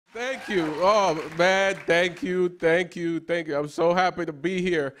you. Oh, man, thank you, thank you, thank you. I'm so happy to be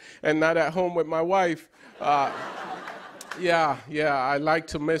here and not at home with my wife. Yeah, I like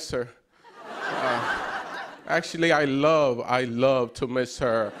to miss her. Actually, I love to miss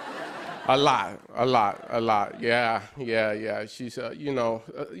her. A lot. Yeah. She's,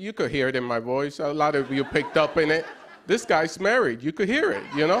 you could hear it in my voice. A lot of you picked up in it. This guy's married. You could hear it,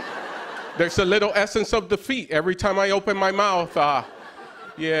 There's a little essence of defeat every time I open my mouth.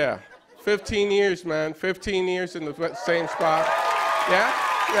 Yeah. 15 years, man. 15 years in the same spot. Yeah?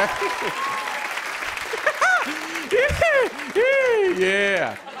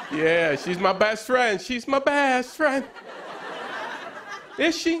 Yeah. She's my best friend. She's my best friend.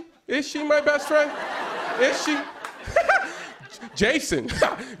 Is she? Is she my best friend? Is she? Jason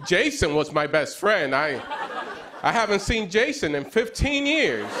was my best friend. I haven't seen Jason in 15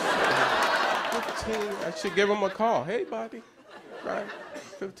 years. 15, I should give him a call. Hey, buddy. Right?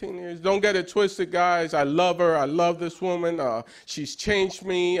 15 years. Don't get it twisted, guys. I love her. I love this woman. She's changed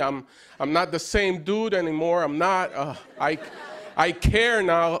me. I'm not the same dude anymore. I'm not. I care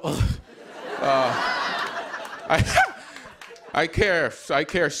now. I care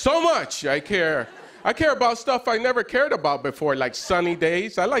so much. I care about stuff I never cared about before, like sunny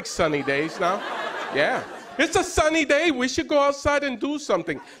days. I like sunny days now. Yeah. It's a sunny day. We should go outside and do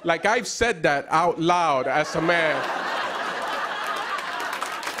something. Like I've said that out loud as a man.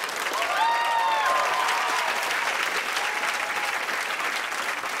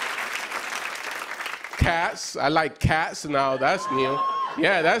 Cats. I like cats now. That's new.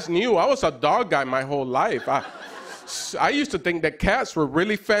 Yeah, that's new. I was a dog guy my whole life. I used to think that cats were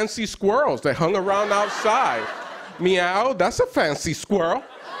really fancy squirrels that hung around outside. Meow, that's a fancy squirrel.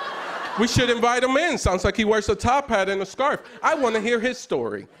 We should invite him in. Sounds like he wears a top hat and a scarf. I want to hear his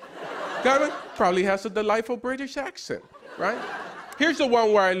story. Got it? Probably has a delightful British accent, right? Here's the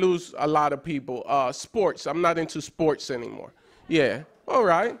one where I lose a lot of people. Sports. I'm not into sports anymore. Yeah, all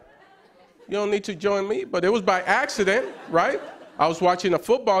right. You don't need to join me, but it was by accident, right? I was watching a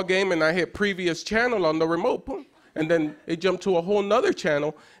football game and I hit previous channel on the remote. Boom. And then it jumped to a whole nother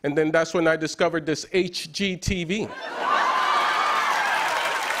channel, and then that's when I discovered this HGTV.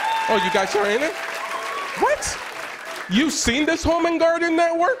 Oh, you guys are in it? What? You've seen this Home and Garden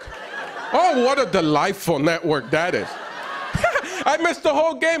network? Oh, what a delightful network that is. I missed the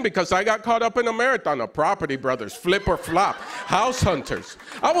whole game because I got caught up in a marathon of Property Brothers, Flip or Flop, House Hunters.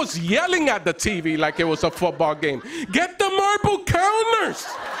 I was yelling at the TV like it was a football game. Get the marble counters!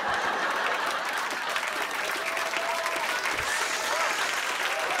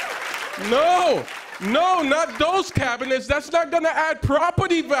 No, not those cabinets. That's not gonna add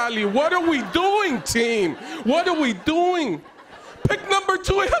property value. What are we doing, team? What are we doing? Pick number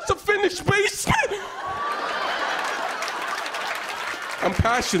 2, it has a finished basement. I'm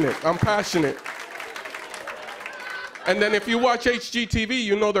passionate. And then if you watch HGTV,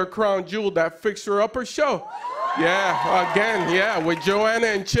 you know their crown jewel, that fixer-upper show. Yeah, again, yeah, with Joanna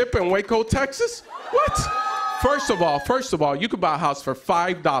and Chip in Waco, Texas. What? First of all, you could buy a house for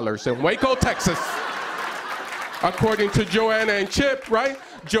 $5 in Waco, Texas. According to Joanna and Chip, right?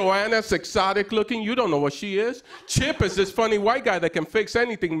 Joanna's exotic looking. You don't know what she is. Chip is this funny white guy that can fix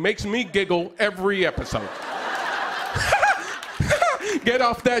anything. Makes me giggle every episode. Get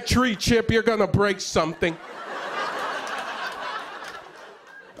off that tree, Chip. You're gonna break something.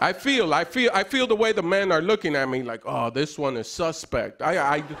 I feel the way the men are looking at me like, oh, this one is suspect.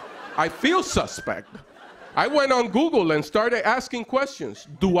 I feel suspect. I went on Google and started asking questions.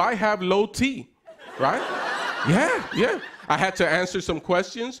 Do I have low T? Right? Yeah. I had to answer some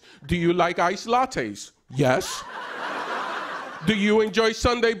questions. Do you like iced lattes? Yes. Do you enjoy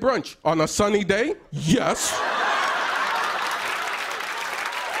Sunday brunch on a sunny day? Yes.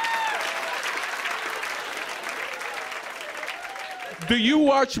 Do you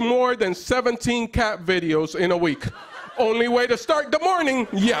watch more than 17 cat videos in a week? Only way to start the morning?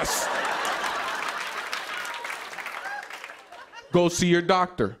 Yes. Go see your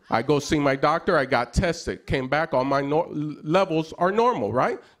doctor. I go see my doctor. I got tested. Came back. All my levels are normal,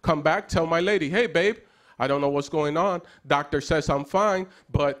 right? Come back, tell my lady, hey, babe, I don't know what's going on. Doctor says I'm fine,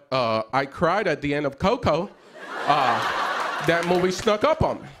 but I cried at the end of Coco. That movie snuck up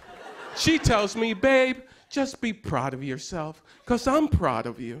on me. She tells me, babe, just be proud of yourself, because I'm proud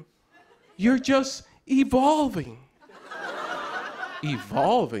of you. You're just evolving.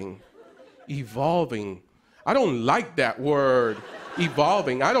 Evolving. I don't like that word,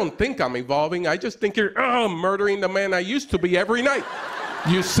 evolving. I don't think I'm evolving. I just think you're murdering the man I used to be every night.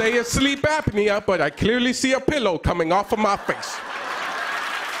 You say it's sleep apnea, but I clearly see a pillow coming off of my face.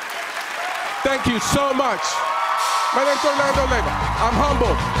 Thank you so much. My name's Orlando Leyba. I'm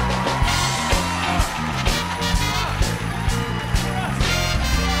humbled.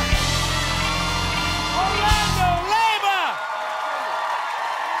 Leyba!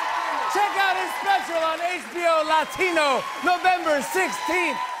 Check out his special on HBO Latino, November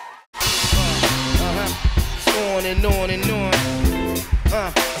 16th. On and on and on.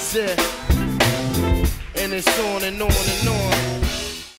 I said, and it's on and on and on.